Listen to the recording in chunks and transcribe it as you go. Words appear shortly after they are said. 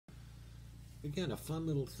Again, a fun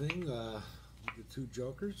little thing with the two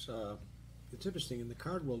jokers. It's interesting in the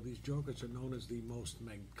card world. These jokers are known as the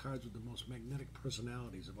cards with the most magnetic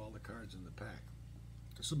personalities of all the cards in the pack.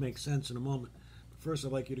 This will make sense in a moment. But first,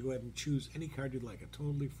 I'd like you to go ahead and choose any card you'd like. A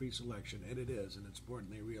totally free selection, and it is. And it's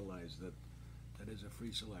important they realize that that is a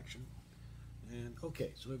free selection. And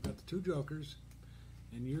okay, so we've got the two jokers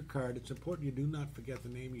and your card. It's important you do not forget the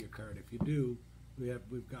name of your card. If you do,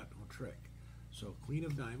 we've got no trick. So Queen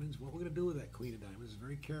of Diamonds, what we're going to do with that Queen of Diamonds is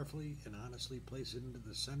very carefully and honestly place it into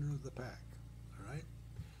the center of the pack. All right?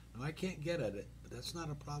 Now I can't get at it, but that's not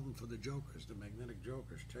a problem for the jokers, the magnetic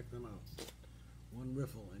jokers. Check them out. One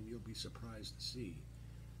riffle and you'll be surprised to see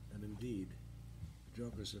that indeed the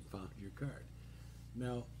jokers have found your card.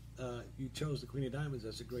 Now, you chose the Queen of Diamonds.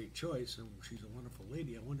 That's a great choice, and she's a wonderful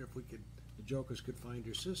lady. I wonder if the jokers could find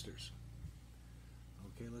your sisters.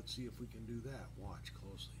 Okay, let's see if we can do that. Watch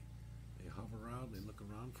closely. They hover around, they look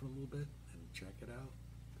around for a little bit, and check it out.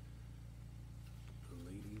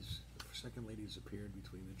 The second lady's appeared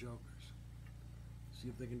between the jokers. See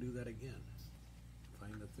if they can do that again.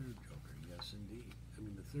 Find the third joker. Yes, indeed. I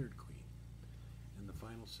mean the third queen. And the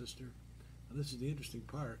final sister. Now this is the interesting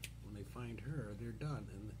part. When they find her, they're done,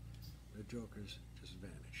 and the jokers just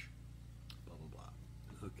vanish. Blah, blah,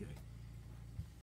 blah. Okay.